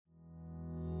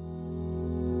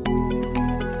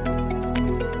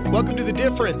Welcome to The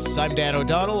Difference. I'm Dan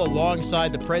O'Donnell,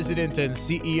 alongside the president and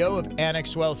CEO of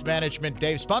Annex Wealth Management,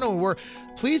 Dave Spano. And we're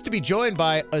pleased to be joined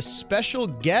by a special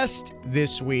guest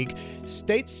this week,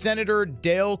 State Senator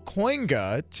Dale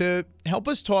Kooyenga, to help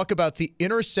us talk about the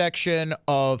intersection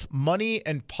of money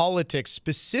and politics,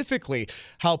 specifically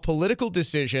how political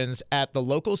decisions at the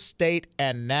local, state,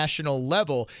 and national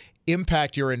level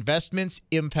impact your investments,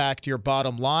 impact your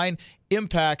bottom line,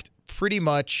 impact pretty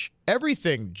much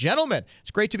everything. Gentlemen,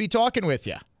 it's great to be talking with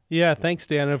you. Yeah, thanks,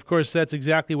 Dan. And of course, that's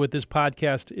exactly what this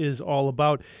podcast is all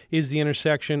about, is the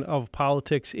intersection of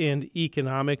politics and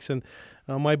economics. And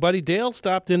my buddy Dale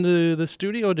stopped into the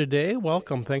studio today.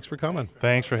 Welcome. Thanks for coming.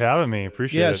 Thanks for having me.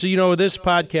 Appreciate it. Yeah, so, this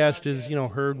podcast is,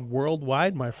 heard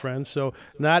worldwide, my friend. So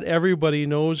not everybody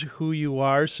knows who you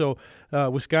are. So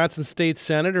Wisconsin State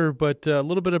Senator, but a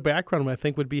little bit of background I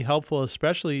think would be helpful,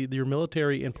 especially your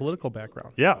military and political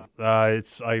background. Yeah,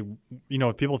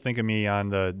 people think of me on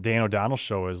the Dan O'Donnell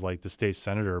show as like the state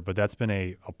senator, but that's been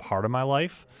a part of my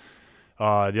life.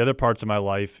 The other parts of my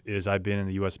life is I've been in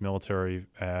the U.S. military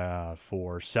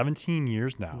for 17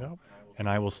 years now, yep. And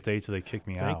I will stay till they kick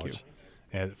me out. Thank you.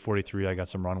 At 43, I got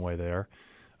some runway there.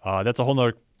 That's a whole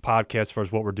nother podcast as far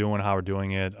as what we're doing, how we're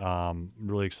doing it.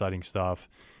 Really exciting stuff.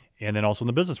 And then also in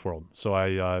the business world. So I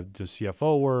do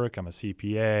CFO work. I'm a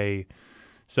CPA.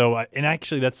 So, and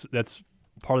actually that's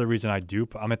part of the reason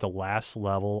I'm at the last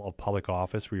level of public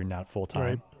office where you're not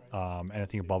full-time. Right. And I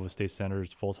think above a state senator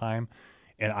is full-time.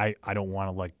 And I don't want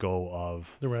to let go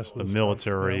of the rest of the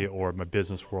military or my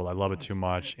business world. I love it too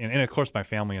much. And of course, my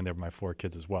family in there, my 4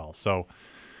 kids as well. So,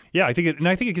 yeah, I think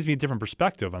it gives me a different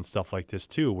perspective on stuff like this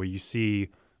too, where you see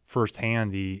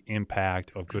firsthand the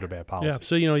impact of good or bad policy. Yeah,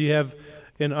 so, you have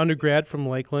an undergrad from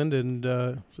Lakeland and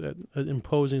an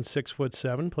imposing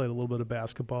 6'7", played a little bit of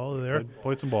basketball there.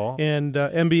 Played some ball. And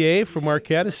MBA from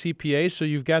Marquette, a CPA, so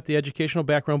you've got the educational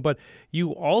background, but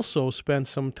you also spent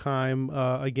some time,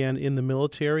 again, in the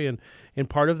military, and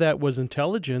part of that was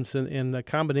intelligence, and the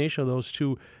combination of those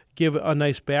two give a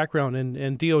nice background.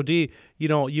 And DOD,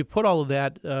 you put all of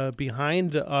that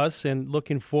behind us and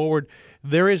looking forward,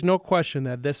 there is no question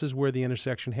that this is where the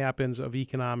intersection happens of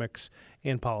economics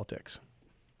and politics.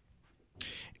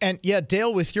 And yeah,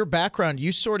 Dale, with your background,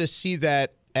 you sort of see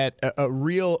that at a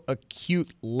real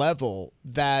acute level,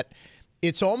 that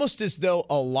it's almost as though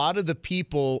a lot of the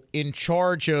people in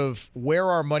charge of where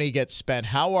our money gets spent,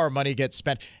 how our money gets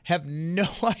spent, have no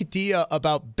idea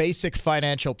about basic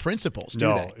financial principles,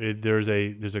 do they? There's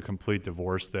a complete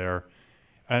divorce there.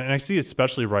 And I see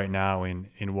especially right now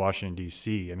in Washington,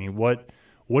 D.C. I mean, what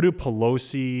do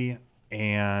Pelosi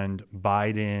and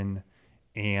Biden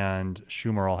and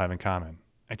Schumer all have in common?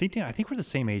 I think we're the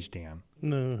same age, Dan.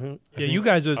 Mm-hmm. Yeah, you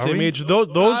guys are the same age.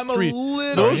 Those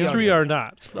three are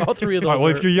not. All three of those. Well,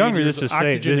 if you're younger, this is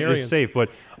safe. This is safe.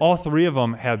 But all 3 of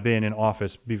them have been in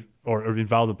office or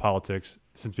involved in politics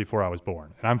since before I was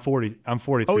born. And I'm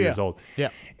 43 years old. Yeah.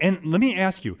 And let me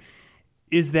ask you,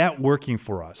 is that working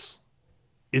for us?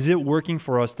 Is it working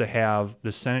for us to have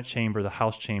the Senate chamber, the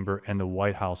House chamber, and the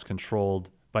White House controlled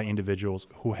by individuals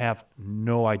who have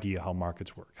no idea how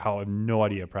markets work, have no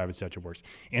idea how private sector works?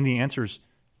 And the answer is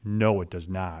no, it does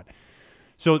not.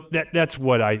 So that's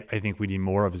what I think we need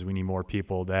more of, is we need more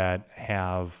people that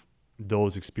have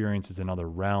those experiences in other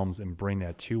realms and bring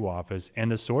that to office. And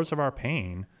the source of our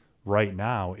pain right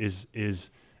now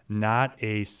is not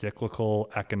a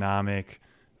cyclical economic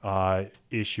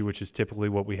issue, which is typically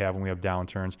what we have when we have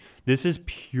downturns. This is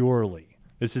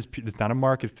it's not a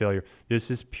market failure.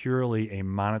 This is purely a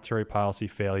monetary policy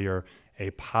failure, a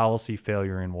policy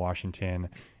failure in Washington,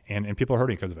 and people are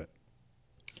hurting because of it.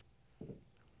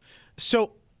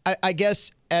 So I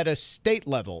guess at a state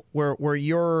level where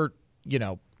you're,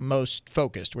 most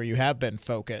focused, where you have been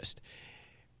focused,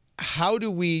 how do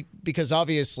we, because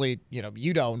obviously,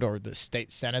 you don't, or the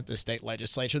state Senate, the state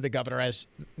legislature, the governor has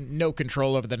no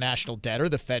control over the national debt, or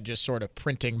the Fed just sort of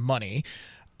printing money.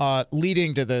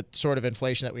 Leading to the sort of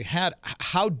inflation that we had.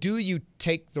 How do you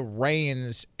take the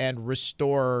reins and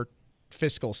restore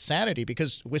fiscal sanity?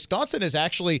 Because Wisconsin has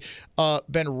actually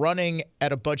been running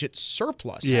at a budget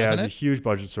surplus, hasn't it? Yeah, it's a huge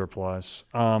budget surplus.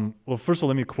 Well, first of all,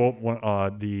 let me quote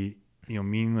the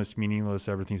meaningless,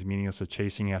 everything's meaningless, of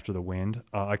chasing after the wind.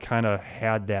 I kind of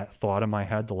had that thought in my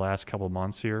head the last couple of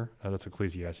months here. That's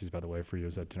Ecclesiastes, by the way, for you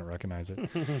that didn't recognize it.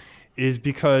 Is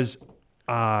because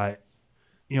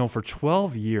for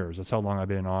 12 years, that's how long I've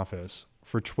been in office.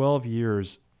 For 12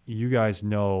 years, you guys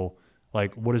know,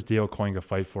 like, what does Dale Kooyenga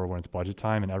fight for when it's budget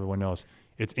time? And everyone knows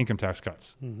it's income tax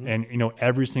cuts. Mm-hmm. And,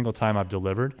 every single time I've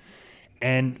delivered.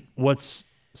 And what's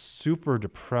super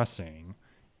depressing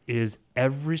is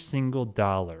every single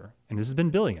dollar and this has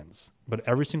been billions, but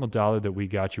every single dollar that we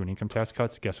got you in income tax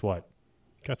cuts, guess what?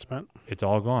 Got spent. It's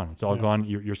all gone. It's all gone.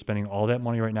 You're spending all that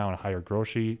money right now on higher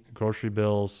grocery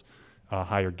bills,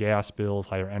 higher gas bills,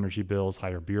 higher energy bills,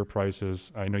 higher beer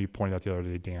prices. I know you pointed out the other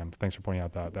day, Dan. Thanks for pointing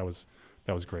out that was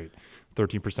great.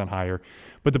 13% higher.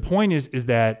 But the point is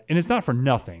that, and it's not for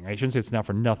nothing. I shouldn't say it's not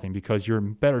for nothing, because you're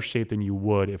in better shape than you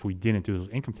would if we didn't do those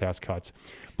income tax cuts.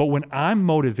 But when I'm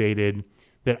motivated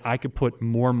that I could put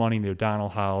more money in the O'Donnell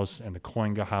house and the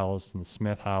Kooyenga house and the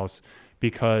Smith house,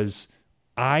 because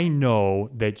I know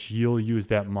that you'll use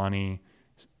that money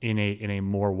in a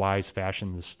more wise fashion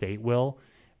than the state will,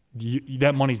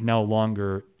 that money's no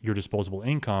longer your disposable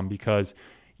income, because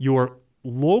your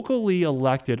locally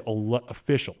elected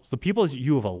officials, the people that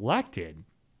you have elected,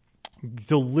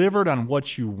 delivered on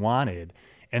what you wanted,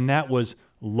 and that was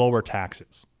lower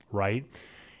taxes, right?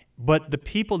 But the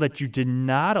people that you did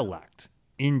not elect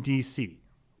in D.C.,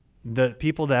 the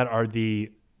people that are the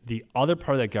other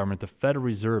part of that government, the Federal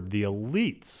Reserve, the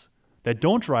elites that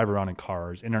don't drive around in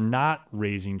cars and are not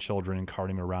raising children and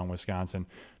carting them around Wisconsin,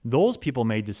 those people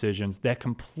made decisions that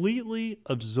completely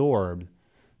absorbed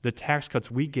the tax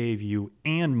cuts we gave you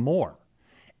and more.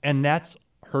 And that's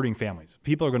hurting families.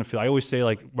 People are going to feel, I always say,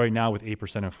 like right now with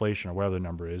 8% inflation or whatever the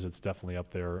number is, it's definitely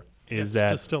up there, is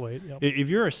that still 8, yep. If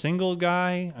you're a single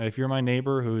guy, if you're my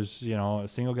neighbor who's, a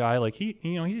single guy, like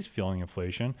he's feeling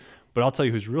inflation. But I'll tell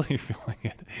you who's really feeling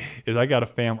it is I got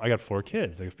 4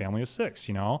 kids, like a family of 6,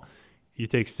 You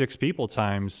take 6 people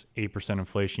times 8%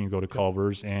 inflation, you go to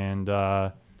Culver's, and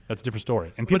that's a different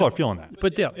story. And people are feeling that.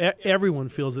 But Dale, everyone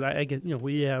feels it. I get,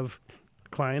 we have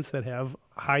clients that have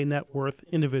high net worth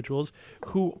individuals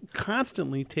who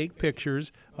constantly take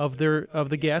pictures of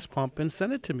the gas pump and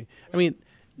send it to me. I mean,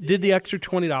 did the extra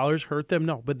 $20 hurt them?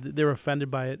 No, but they're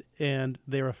offended by it and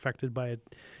they're affected by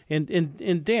it.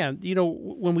 And Dan,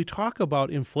 when we talk about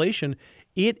inflation,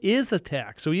 it is a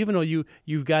tax. So even though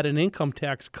you've got an income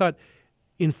tax cut,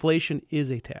 inflation is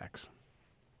a tax.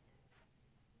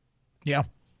 Yeah,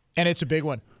 and it's a big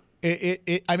one.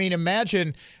 I mean,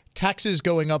 imagine taxes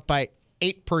going up by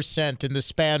 8% in the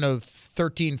span of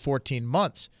 13, 14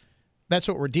 months. That's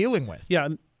what we're dealing with. Yeah.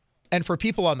 And for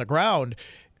people on the ground,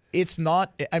 it's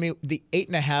not, I mean, the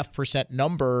 8.5%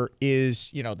 number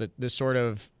is, the sort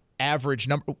of average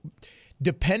number.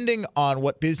 Depending on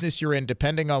what business you're in,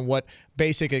 depending on what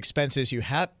basic expenses you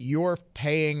have, you're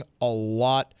paying a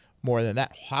lot more than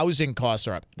that. Housing costs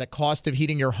are up. The cost of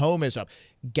heating your home is up.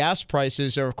 Gas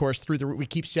prices are, of course, through the roof. We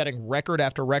keep setting record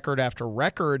after record after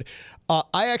record.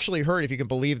 I actually heard, if you can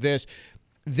believe this,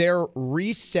 they're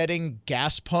resetting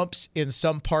gas pumps in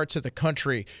some parts of the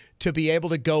country to be able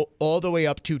to go all the way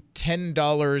up to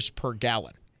 $10 per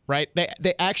gallon, right?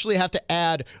 They actually have to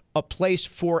add a place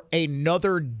for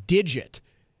another digit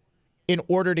in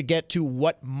order to get to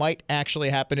what might actually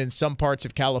happen in some parts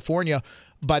of California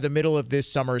by the middle of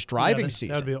this summer's driving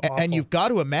season. That'd be awful. And you've got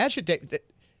to imagine that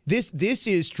this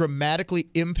is dramatically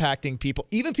impacting people,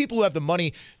 even people who have the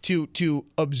money to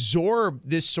absorb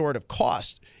this sort of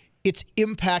cost. It's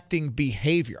impacting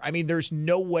behavior. I mean, there's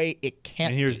no way it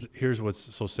can't be. Here's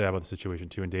what's so sad about the situation,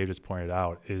 too, and Dave just pointed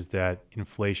out, is that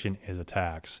inflation is a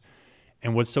tax.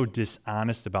 And what's so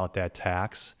dishonest about that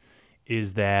tax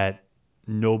is that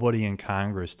nobody in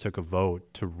Congress took a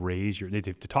vote to raise they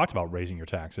talked about raising your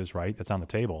taxes, right? That's on the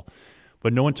table.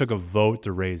 But no one took a vote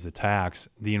to raise the tax.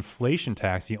 The inflation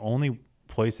tax, the only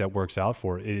place that works out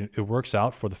for it works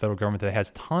out for the federal government that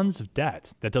has tons of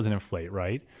debt that doesn't inflate,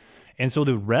 right? And so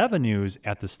the revenues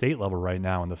at the state level right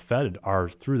now in the Fed are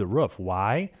through the roof.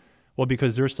 Why? Well,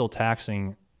 because they're still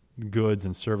taxing goods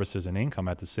and services and income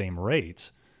at the same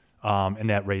rates. And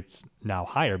that rate's now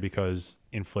higher because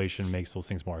inflation makes those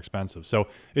things more expensive. So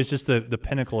it's just the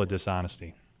pinnacle of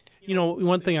dishonesty.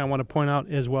 One thing I want to point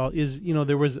out as well is,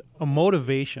 there was a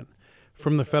motivation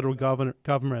from the federal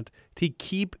government to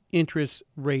keep interest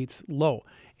rates low.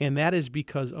 And that is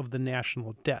because of the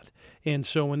national debt. And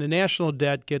so when the national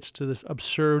debt gets to this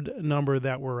absurd number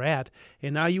that we're at,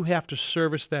 and now you have to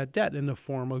service that debt in the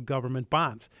form of government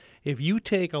bonds. If you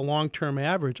take a long-term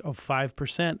average of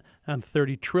 5% on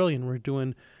 $30 trillion, we're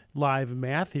doing live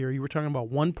math here, you were talking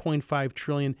about $1.5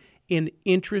 trillion in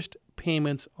interest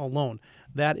payments alone.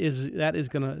 That is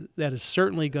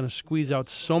certainly going to squeeze out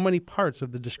so many parts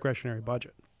of the discretionary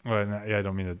budget. Well, yeah, I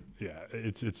don't mean that. Yeah,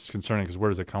 it's concerning because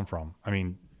where does it come from? I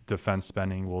mean, defense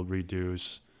spending will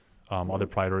reduce other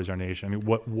priorities in our nation. I mean,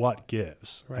 what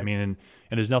gives? Right. I mean, and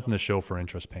there's nothing to show for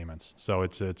interest payments. So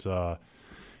it's a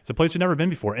place we've never been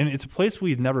before, and it's a place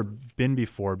we've never been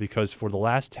before because for the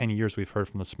last 10 years we've heard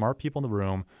from the smart people in the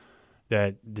room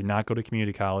that did not go to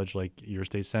community college like your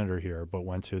state senator here, but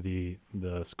went to the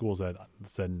schools that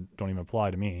said don't even apply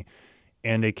to me.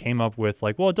 And they came up with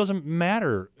like, well, it doesn't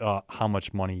matter how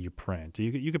much money you print.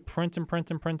 You could print and print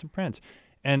and print and print.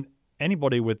 And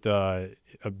anybody with a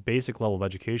basic level of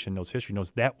education knows history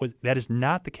knows that is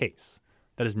not the case.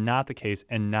 That is not the case.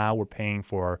 And now we're paying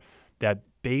for that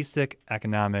basic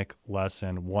economic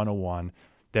lesson 101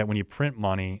 that when you print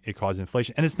money, it causes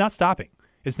inflation. And it's not stopping.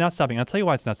 It's not stopping. I'll tell you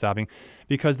why it's not stopping.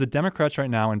 Because the Democrats right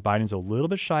now, and Biden's a little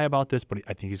bit shy about this, but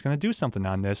I think he's going to do something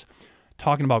on this,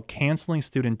 talking about canceling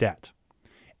student debt.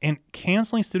 And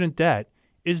canceling student debt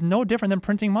is no different than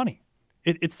printing money.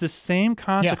 It's the same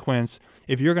consequence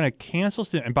if you're going to cancel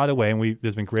student. And by the way, and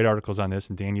there's been great articles on this,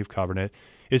 and Dan, you've covered it,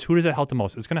 is who does it help the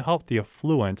most? It's going to help the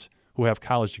affluent who have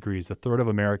college degrees, the third of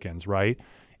Americans, right?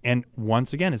 And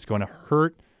once again, it's going to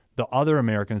hurt the other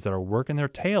Americans that are working their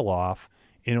tail off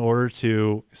in order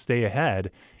to stay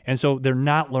ahead. And so they're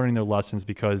not learning their lessons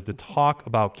because the talk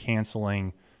about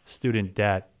canceling student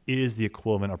debt is the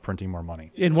equivalent of printing more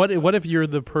money. And what if you're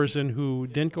the person who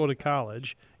didn't go to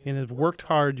college and have worked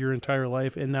hard your entire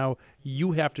life, and now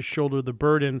you have to shoulder the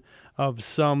burden of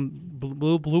some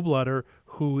blue blooder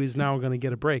who is now going to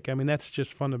get a break? I mean, that's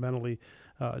just fundamentally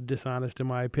dishonest in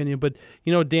my opinion. But,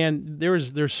 Dan,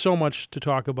 there's so much to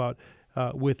talk about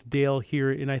with Dale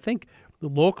here, and I think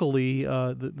locally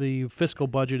the fiscal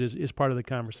budget is part of the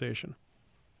conversation.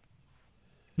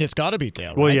 It's got to be,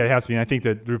 Dale. Well, right? yeah, it has to be. And I think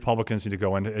that the Republicans need to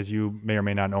go in. As you may or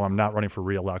may not know, I'm not running for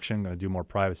re-election. I'm going to do more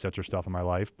private sector stuff in my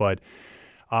life. But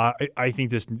I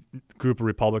think this group of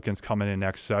Republicans coming in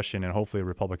next session, and hopefully a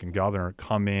Republican governor,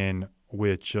 come in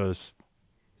with just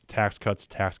tax cuts,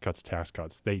 tax cuts, tax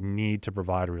cuts. They need to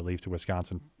provide relief to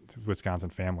Wisconsin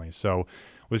families. So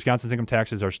Wisconsin's income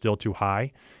taxes are still too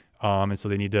high. And so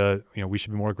they need to, we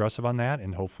should be more aggressive on that.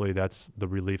 And hopefully that's the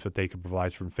relief that they could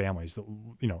provide for families.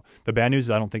 The bad news is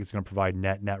I don't think it's going to provide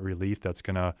net relief that's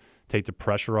going to take the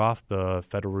pressure off the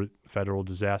federal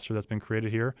disaster that's been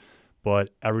created here.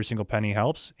 But every single penny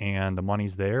helps, and the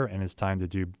money's there, and it's time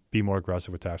to be more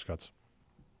aggressive with tax cuts.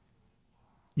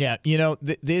 Yeah,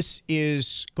 this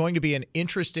is going to be an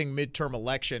interesting midterm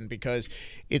election because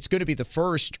it's going to be the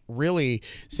first really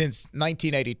since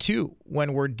 1982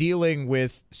 when we're dealing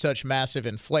with such massive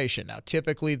inflation. Now,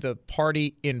 typically the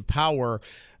party in power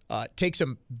takes a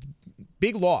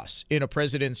big loss in a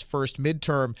president's first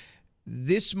midterm.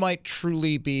 This might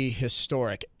truly be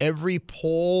historic. Every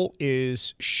poll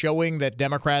is showing that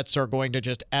Democrats are going to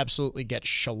just absolutely get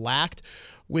shellacked.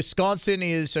 Wisconsin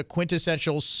is a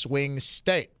quintessential swing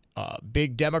state.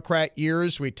 Big Democrat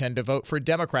years, we tend to vote for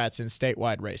Democrats in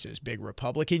statewide races. Big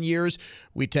Republican years,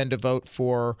 we tend to vote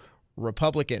for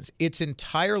Republicans. It's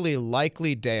entirely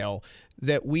likely, Dale,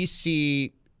 that we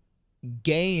see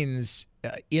gains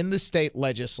in the state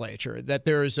legislature, that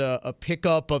there's a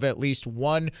pickup of at least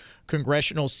one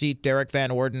congressional seat. Derek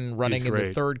Van Orden running in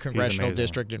the 3rd congressional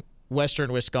district in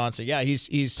western Wisconsin. Yeah,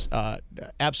 he's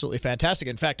absolutely fantastic.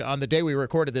 In fact, on the day we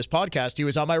recorded this podcast, he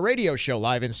was on my radio show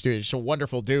live in studio. Just a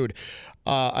wonderful dude.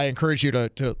 I encourage you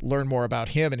to learn more about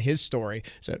him and his story.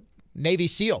 So Navy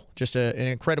SEAL, just an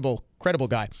incredible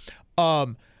guy.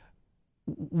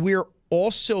 We're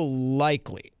also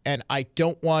likely, and I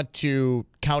don't want to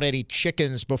count any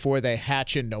chickens before they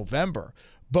hatch in November,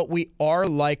 but we are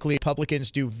likely Republicans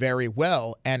do very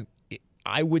well, and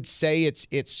I would say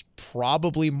it's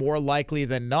probably more likely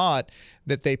than not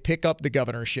that they pick up the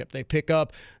governorship, they pick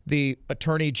up the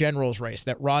attorney general's race,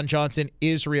 that Ron Johnson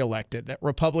is reelected, that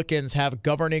Republicans have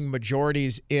governing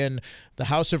majorities in the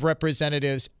House of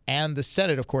Representatives and the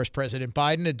Senate. Of course, President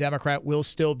Biden, a Democrat, will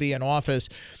still be in office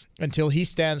until he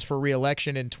stands for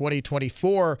reelection in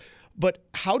 2024. But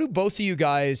how do both of you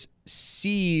guys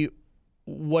see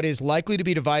what is likely to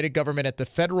be divided government at the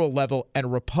federal level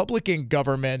and Republican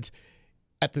government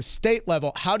at the state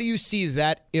level? How do you see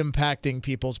that impacting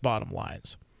people's bottom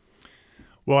lines?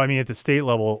 Well, I mean, at the state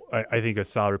level, I think a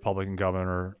solid Republican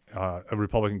governor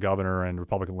and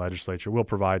Republican legislature will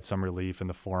provide some relief in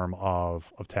the form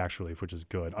of tax relief, which is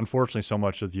good. Unfortunately, so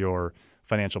much of your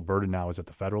financial burden now is at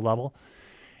the federal level.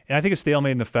 And I think a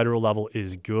stalemate in the federal level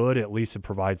is good. At least it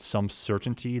provides some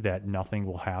certainty that nothing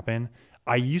will happen.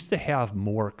 I used to have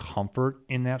more comfort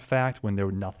in that fact when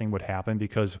nothing would happen,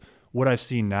 because what I've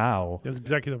seen now is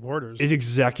executive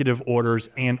orders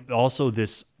and also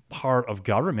this part of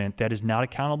government that is not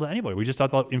accountable to anybody. We just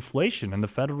talked about inflation and the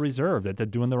Federal Reserve that they're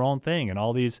doing their own thing, and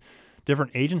all these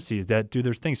different agencies that do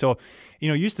their thing. So,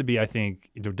 it used to be, I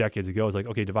think, decades ago, it was like,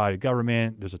 okay, divided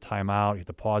government, there's a timeout, you hit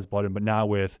the pause button. But now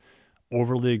with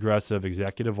overly aggressive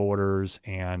executive orders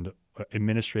and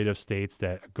administrative states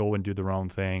that go and do their own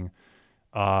thing,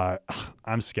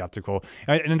 I'm skeptical.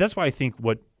 And that's why I think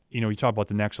you talk about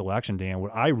the next election, Dan,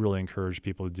 what I really encourage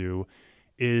people to do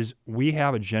is we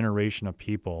have a generation of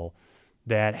people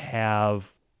that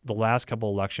have the last couple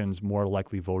elections more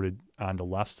likely voted on the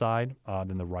left side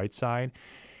than the right side.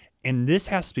 And this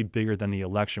has to be bigger than the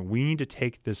election. We need to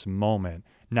take this moment,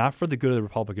 not for the good of the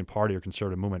Republican Party or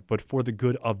conservative movement, but for the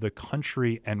good of the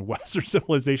country and Western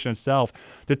civilization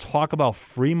itself, to talk about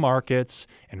free markets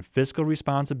and fiscal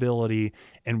responsibility.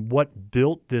 And what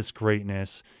built this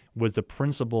greatness was the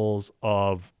principles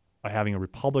of having a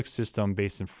republic system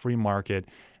based in free market,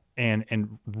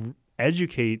 and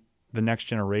educate the next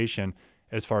generation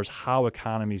as far as how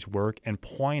economies work, and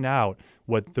point out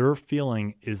what they're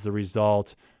feeling is the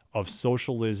result of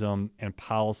socialism and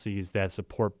policies that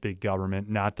support big government,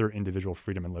 not their individual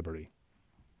freedom and liberty.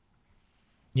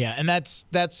 Yeah, and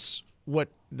that's what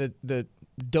the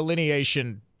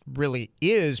delineation really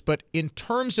is. But in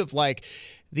terms of like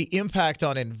the impact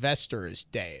on investors,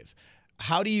 Dave,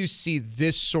 how do you see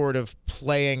this sort of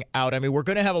playing out? I mean, we're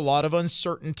going to have a lot of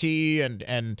uncertainty,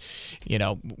 and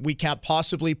we can't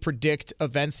possibly predict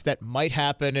events that might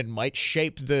happen and might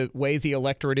shape the way the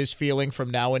electorate is feeling from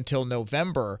now until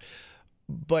November.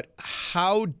 But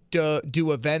how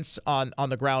do events on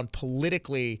the ground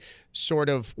politically sort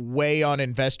of weigh on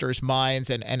investors' minds,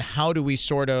 and how do we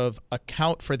sort of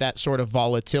account for that sort of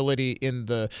volatility in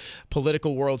the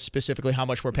political world, specifically how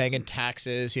much we're paying in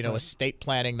taxes, estate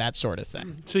planning, that sort of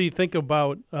thing? So you think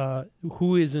about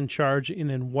who is in charge and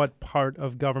in what part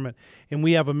of government. And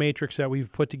we have a matrix that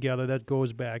we've put together that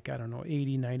goes back,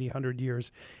 80, 90, 100 years.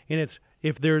 And it's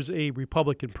if there's a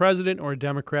Republican president or a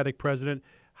Democratic president,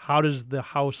 how does the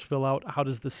House fill out? How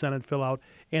does the Senate fill out?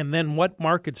 And then what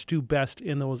markets do best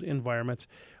in those environments?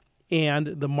 And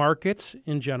the markets,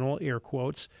 in general, air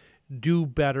quotes, do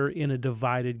better in a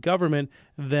divided government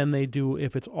than they do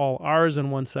if it's all R's on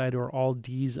one side or all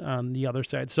D's on the other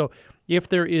side. So if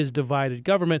there is divided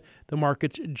government, the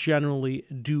markets generally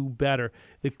do better.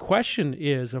 The question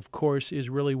is, of course, is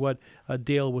really what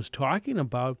Dale was talking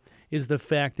about, is the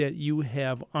fact that you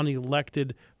have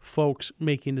unelected folks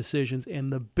making decisions.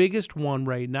 And the biggest one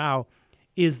right now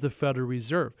is the Federal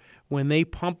Reserve. When they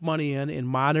pump money in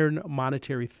modern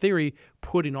monetary theory,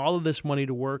 putting all of this money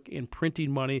to work in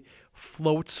printing money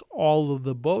floats all of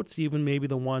the boats, even maybe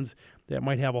the ones that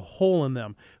might have a hole in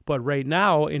them. But right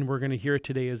now, and we're going to hear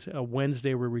today is a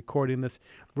Wednesday, we're recording this,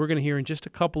 we're going to hear in just a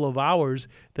couple of hours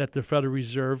that the Federal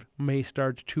Reserve may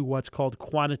start to what's called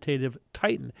quantitative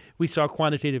tighten. We saw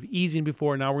quantitative easing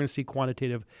before, now we're going to see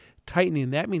quantitative tightening.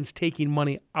 That means taking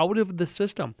money out of the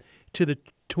system to the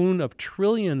tune of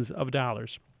trillions of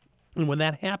dollars. And when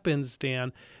that happens,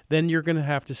 Dan, then you're going to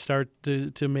have to start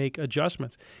to make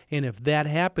adjustments. And if that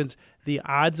happens, the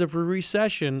odds of a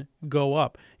recession go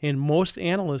up. And most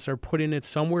analysts are putting it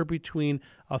somewhere between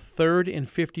a third and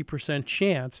 50%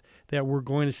 chance that we're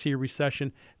going to see a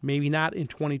recession, maybe not in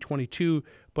 2022,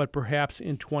 but perhaps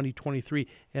in 2023.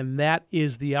 And that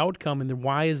is the outcome. And then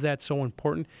why is that so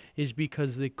important? Is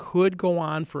because they could go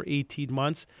on for 18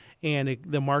 months and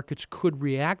the markets could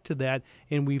react to that.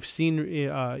 And we've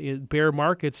seen bear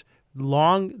markets,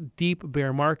 long, deep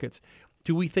bear markets.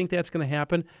 Do we think that's going to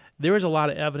happen? There is a lot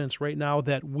of evidence right now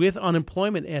that with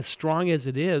unemployment as strong as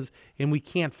it is, and we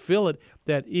can't fill it,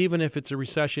 that even if it's a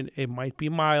recession, it might be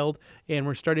mild, and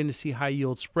we're starting to see high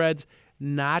yield spreads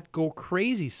not go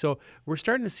crazy. So we're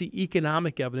starting to see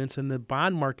economic evidence in the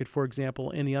bond market, for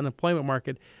example, and the unemployment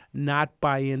market not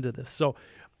buy into this. So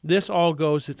this all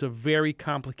goes, it's a very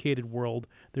complicated world.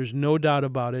 There's no doubt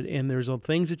about it. And there's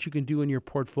things that you can do in your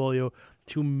portfolio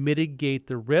to mitigate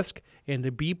the risk and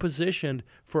to be positioned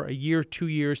for a year, 2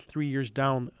 years, 3 years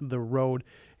down the road.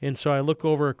 And so I look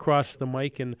over across the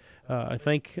mic, and I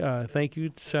thank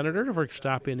you, Senator, for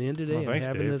stopping in today and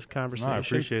having Dave. this conversation. No, I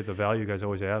appreciate the value you guys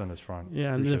always add on this front.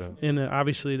 Yeah, and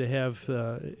obviously to have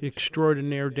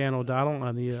extraordinaire Dan O'Donnell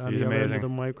on the other end of the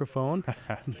microphone.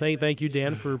 Thank you,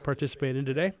 Dan, for participating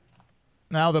today.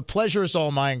 Now, the pleasure is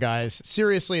all mine, guys.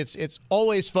 Seriously, it's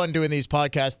always fun doing these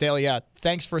podcasts. Dale, yeah,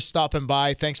 thanks for stopping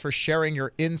by. Thanks for sharing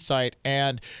your insight.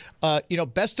 And,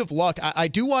 best of luck. I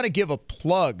do want to give a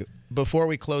plug before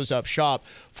we close up shop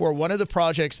for one of the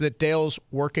projects that Dale's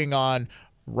working on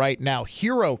right now,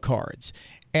 Hero Cards.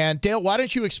 And, Dale, why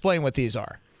don't you explain what these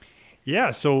are?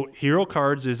 Yeah, so Hero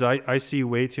Cards is, I see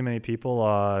way too many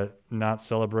people not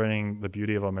celebrating the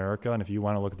beauty of America. And if you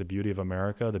want to look at the beauty of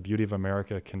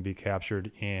America can be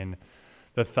captured in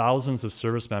the thousands of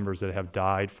service members that have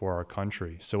died for our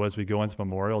country. So as we go into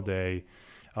Memorial Day,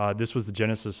 this was the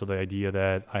genesis of the idea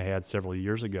that I had several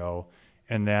years ago,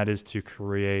 and that is to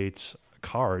create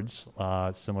cards,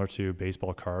 similar to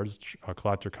baseball cards,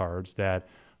 collector cards, that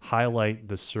highlight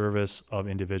the service of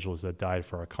individuals that died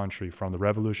for our country from the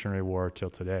Revolutionary War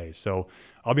till today. So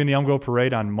I'll be in the Elm Grove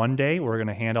Parade on Monday. We're going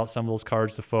to hand out some of those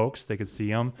cards to folks. They could see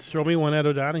them. Throw me one at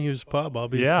O'Donoghue's Pub. I'll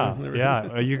be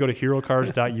Yeah. You go to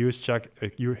herocards.us, check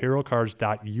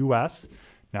herocards.us,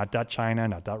 not .China,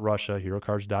 not .Russia,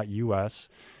 herocards.us,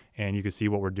 and you can see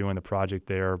what we're doing, the project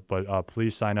there. But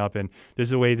please sign up. And this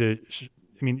is a way to,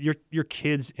 your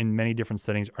kids in many different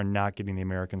settings are not getting the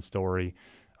American story.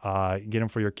 Get them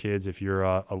for your kids. If you're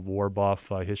a war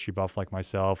buff, a history buff like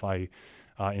myself, I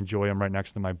enjoy them right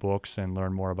next to my books and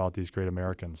learn more about these great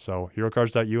Americans. So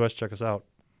herocards.us, check us out.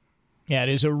 Yeah, it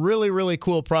is a really, really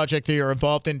cool project that you're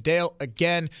involved in. Dale,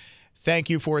 again,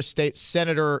 thank you for State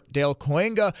Senator Dale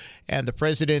Kooyenga and the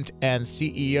President and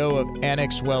CEO of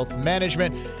Annex Wealth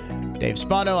Management, Dave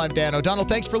Spano. I'm Dan O'Donnell.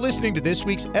 Thanks for listening to this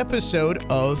week's episode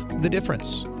of The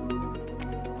Difference.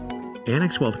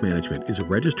 Annex Wealth Management is a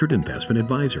registered investment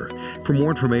advisor. For more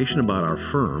information about our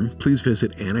firm, please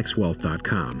visit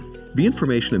annexwealth.com. The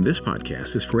information in this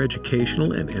podcast is for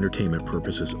educational and entertainment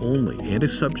purposes only and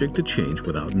is subject to change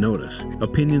without notice.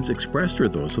 Opinions expressed are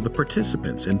those of the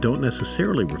participants and don't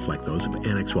necessarily reflect those of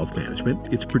Annex Wealth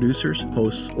Management, its producers,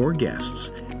 hosts, or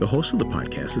guests. The host of the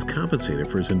podcast is compensated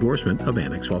for his endorsement of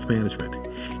Annex Wealth Management.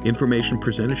 Information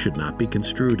presented should not be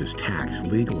construed as tax,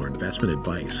 legal, or investment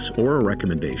advice, or a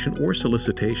recommendation or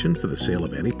solicitation for the sale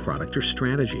of any product or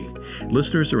strategy.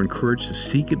 Listeners are encouraged to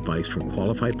seek advice from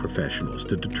qualified professionals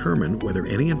to determine whether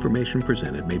any information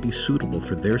presented may be suitable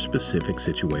for their specific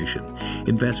situation.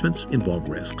 Investments involve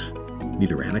risks.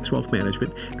 Neither Annex Wealth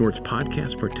Management nor its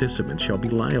podcast participants shall be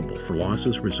liable for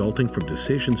losses resulting from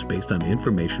decisions based on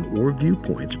information or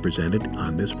viewpoints presented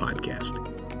on this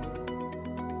podcast.